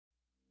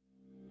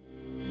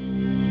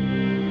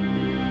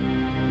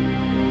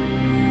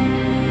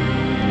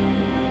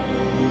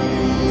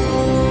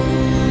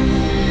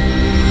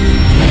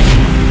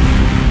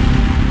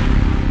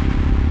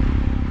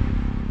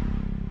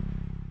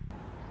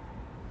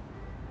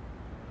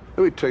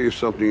Let me tell you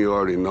something you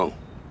already know.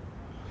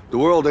 The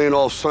world ain't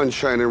all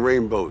sunshine and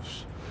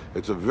rainbows.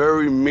 It's a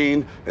very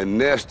mean and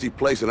nasty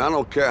place, and I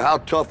don't care how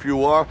tough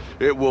you are,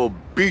 it will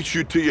beat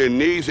you to your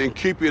knees and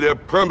keep you there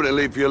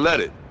permanently if you let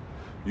it.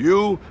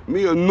 You,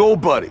 me, or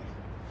nobody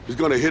is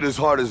gonna hit as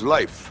hard as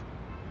life.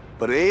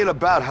 But it ain't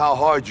about how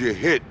hard you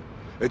hit.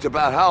 It's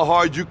about how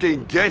hard you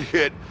can get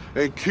hit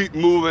and keep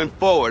moving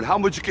forward. How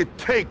much you can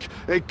take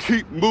and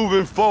keep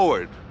moving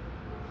forward.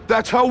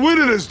 That's how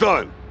winning is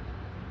done.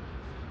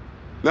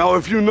 Now,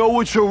 if you know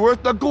what you're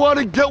worth, now go out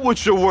and get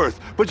what you're worth.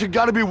 But you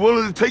gotta be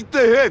willing to take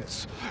the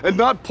hits and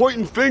not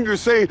pointing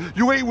fingers saying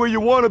you ain't where you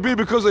wanna be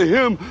because of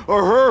him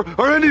or her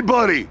or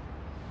anybody.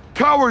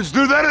 Cowards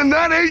do that, and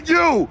that ain't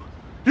you.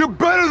 You're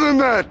better than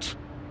that.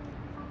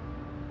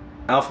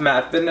 Alpha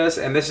Matt Fitness,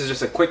 and this is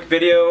just a quick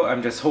video.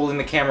 I'm just holding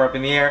the camera up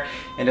in the air,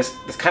 and this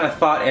kind of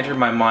thought entered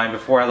my mind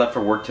before I left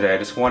for work today. I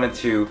just wanted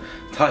to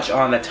touch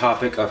on the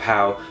topic of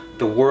how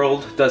the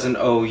world doesn't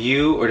owe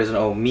you, or doesn't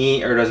owe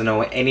me, or doesn't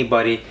owe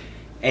anybody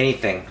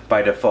anything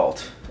by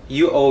default.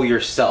 You owe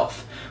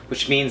yourself,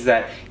 which means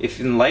that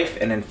if in life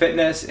and in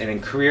fitness and in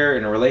career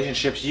and in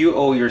relationships, you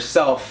owe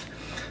yourself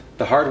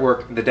the hard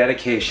work, the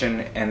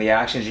dedication, and the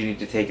actions you need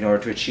to take in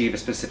order to achieve a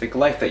specific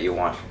life that you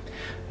want.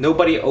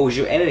 Nobody owes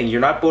you anything. You're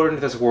not born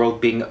into this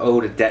world being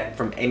owed a debt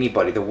from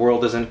anybody. The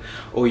world doesn't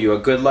owe you a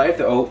good life.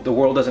 The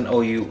world doesn't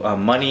owe you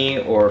money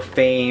or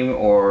fame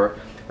or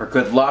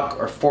good luck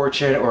or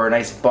fortune or a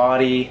nice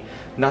body.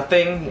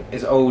 Nothing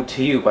is owed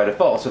to you by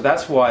default. So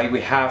that's why we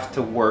have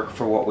to work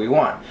for what we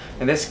want.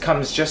 And this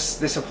applies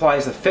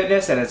to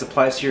fitness, and it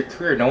applies to your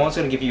career. No one's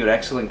going to give you an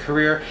excellent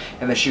career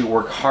unless you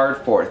work hard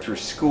for it through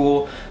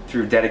school,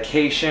 through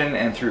dedication,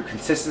 and through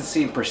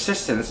consistency and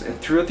persistence. And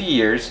throughout the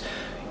years,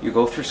 you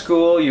go through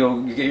school,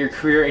 you get your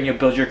career, and you'll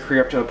build your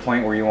career up to a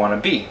point where you want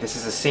to be. This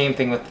is the same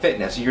thing with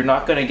fitness. You're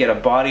not going to get a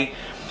body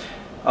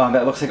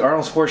that looks like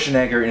Arnold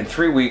Schwarzenegger in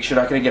 3 weeks. You're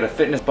not going to get a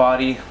fitness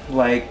body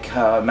like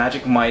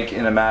Magic Mike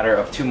in a matter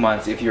of 2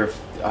 months if you're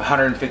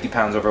 150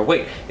 pounds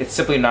overweight. It's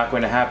simply not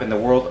going to happen. The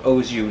world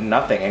owes you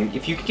nothing. And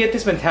if you can get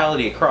this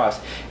mentality across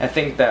and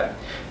think that,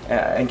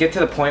 and get to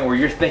the point where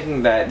you're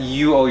thinking that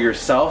you owe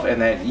yourself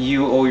and that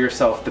you owe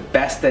yourself the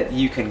best that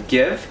you can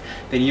give,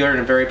 then you're in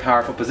a very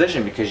powerful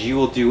position, because you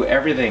will do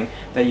everything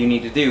that you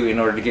need to do in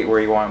order to get where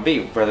you want to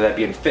be, whether that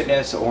be in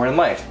fitness or in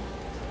life.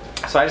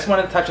 So I just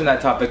wanted to touch on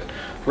that topic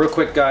real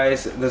quick,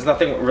 guys. There's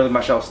nothing really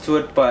much else to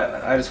it,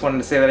 but I just wanted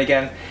to say that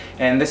again.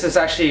 And this is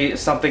actually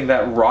something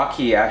that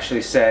Rocky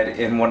actually said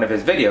in one of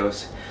his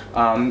videos.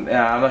 I'm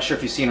not sure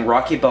if you've seen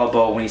Rocky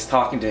Balboa when he's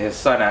talking to his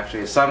son. Actually,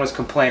 his son was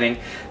complaining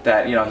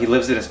that, you know, he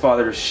lives in his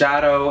father's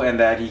shadow and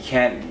that he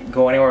can't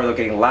go anywhere without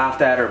getting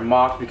laughed at or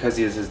mocked because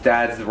his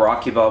dad's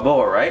Rocky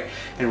Balboa, right?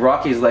 And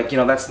Rocky's like, you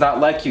know, that's not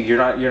like you. You're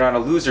not a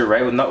loser,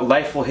 right?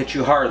 Life will hit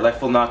you hard.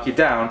 Life will knock you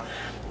down.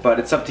 But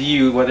it's up to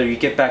you whether you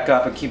get back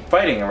up and keep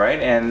fighting,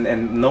 right?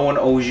 And no one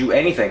owes you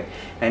anything.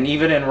 And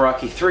even in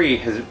Rocky 3,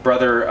 his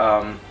brother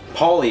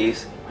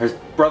his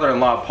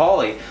brother-in-law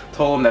Paulie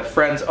told him that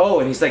friends owe,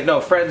 and he's like,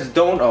 no, friends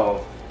don't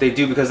owe. They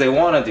do because they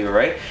want to do,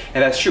 right?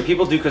 And that's true.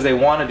 People do because they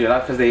want to do,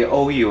 not because they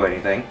owe you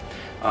anything.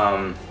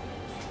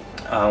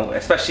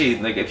 Especially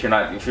like if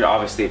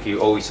you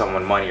owe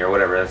someone money or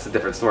whatever, that's a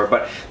different story.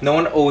 But no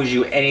one owes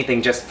you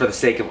anything just for the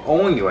sake of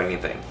owing you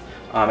anything.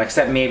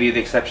 Except maybe the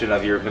exception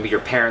of maybe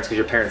your parents, because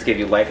your parents gave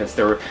you life. It's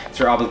their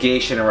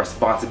obligation and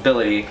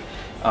responsibility,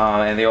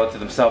 and they owe it to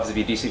themselves to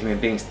be decent human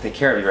beings to take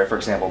care of you, right? For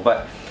example,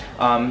 but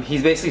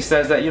he basically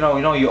says that you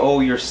owe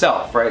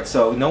yourself, right?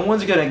 So no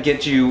one's gonna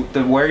get you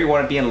where you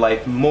want to be in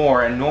life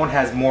more, and no one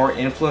has more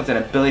influence and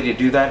ability to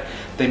do that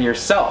than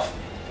yourself.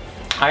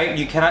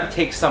 You cannot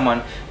take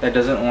someone that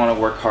doesn't want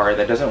to work hard,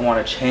 that doesn't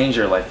want to change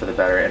their life for the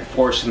better, and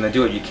force them to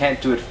do it. You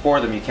can't do it for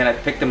them. You cannot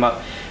pick them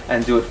up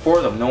and do it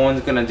for them. No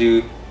one's gonna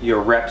do your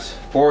reps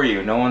for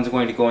you. No one's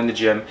going to go in the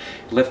gym,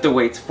 lift the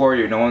weights for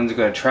you. No one's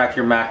going to track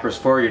your macros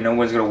for you. No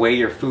one's going to weigh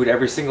your food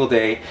every single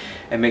day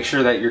and make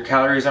sure that your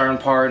calories are on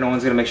par. No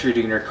one's going to make sure you're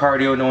doing your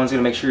cardio. No one's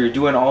going to make sure you're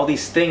doing all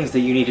these things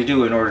that you need to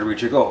do in order to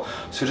reach your goal.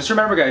 So just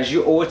remember, guys,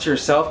 you owe it to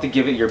yourself to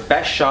give it your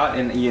best shot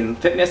in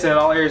fitness and in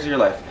all areas of your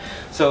life.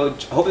 So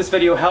hope this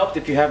video helped.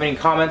 If you have any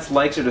comments,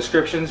 likes, or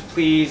descriptions,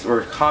 please,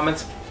 or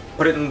comments,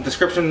 put it in the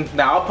description.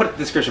 Now I'll put it in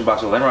the description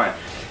box below. Never mind.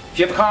 If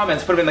you have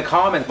comments, put them in the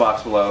comment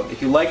box below.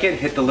 If you like it,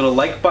 hit the little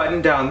like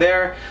button down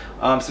there.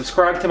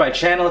 Subscribe to my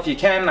channel if you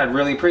can. I'd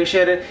really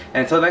appreciate it.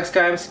 And until next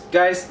time,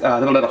 guys,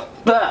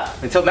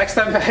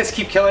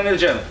 keep killing in the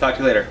gym. Talk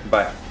to you later.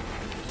 Bye.